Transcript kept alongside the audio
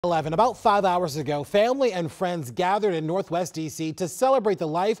About 5 hours ago, family and friends gathered in Northwest D.C. to celebrate the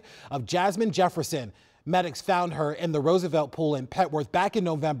life of Jazmin Jefferson. Medics found her in the Roosevelt Pool in Petworth back in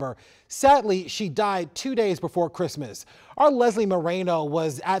November. Sadly, she died 2 days before Christmas. Our Leslie Moreno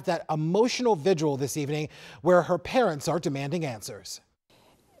was at that emotional vigil this evening where her parents are demanding answers.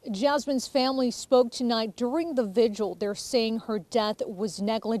 Jazmin's family spoke tonight during the vigil. They're saying her death was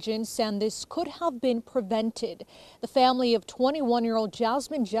negligence and this could have been prevented. The family of 21-year-old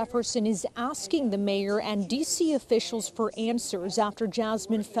Jazmin Jefferson is asking the mayor and D.C. officials for answers after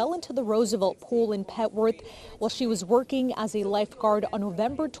Jazmin fell into the Roosevelt Pool in Petworth while she was working as a lifeguard on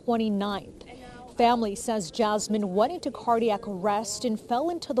November 29th. Family says Jazmin went into cardiac arrest and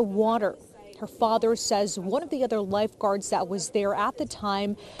fell into the water. Her father says one of the other lifeguards that was there at the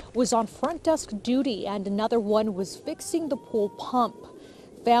time was on front desk duty and another one was fixing the pool pump.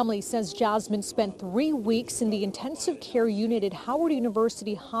 Family says Jazmin spent 3 weeks in the intensive care unit at Howard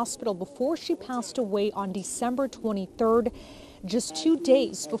University Hospital before she passed away on December 23rd, just 2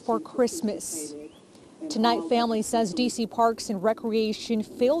 days before Christmas. Tonight, family says D.C. Parks and Recreation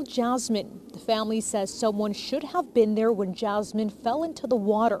failed Jazmin. The family says someone should have been there when Jazmin fell into the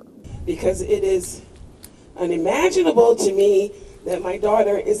water. Because it is unimaginable to me that my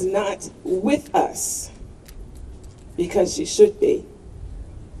daughter is not with us, because she should be,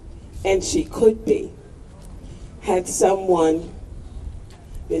 and she could be, had someone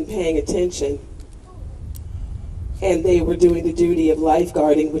been paying attention and they were doing the duty of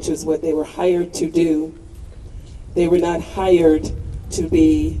lifeguarding, which is what they were hired to do. They were not hired to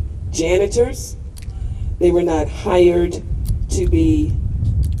be janitors. They were not hired to be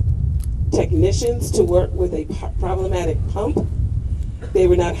technicians to work with a problematic pump. They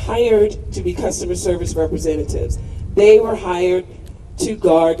were not hired to be customer service representatives. They were hired to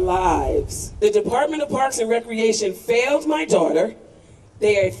guard lives. The Department of Parks and Recreation failed my daughter.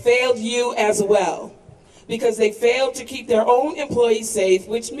 They have failed you as well, because they failed to keep their own employees safe,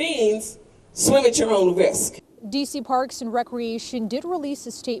 which means swim at your own risk. D.C. Parks and Recreation did release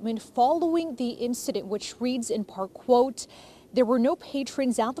a statement following the incident, which reads in part, quote, "There were no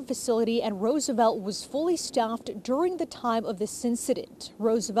patrons at the facility and Roosevelt was fully staffed during the time of this incident.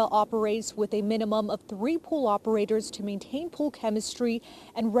 Roosevelt operates with a minimum of 3 pool operators to maintain pool chemistry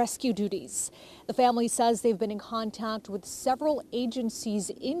and rescue duties." The family says they've been in contact with several agencies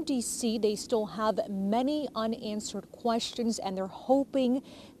in D.C. They still have many unanswered questions and they're hoping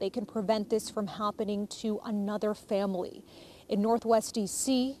they can prevent this from happening to another family. In Northwest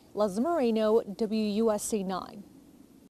D.C., Leslie Moreno, WUSA 9.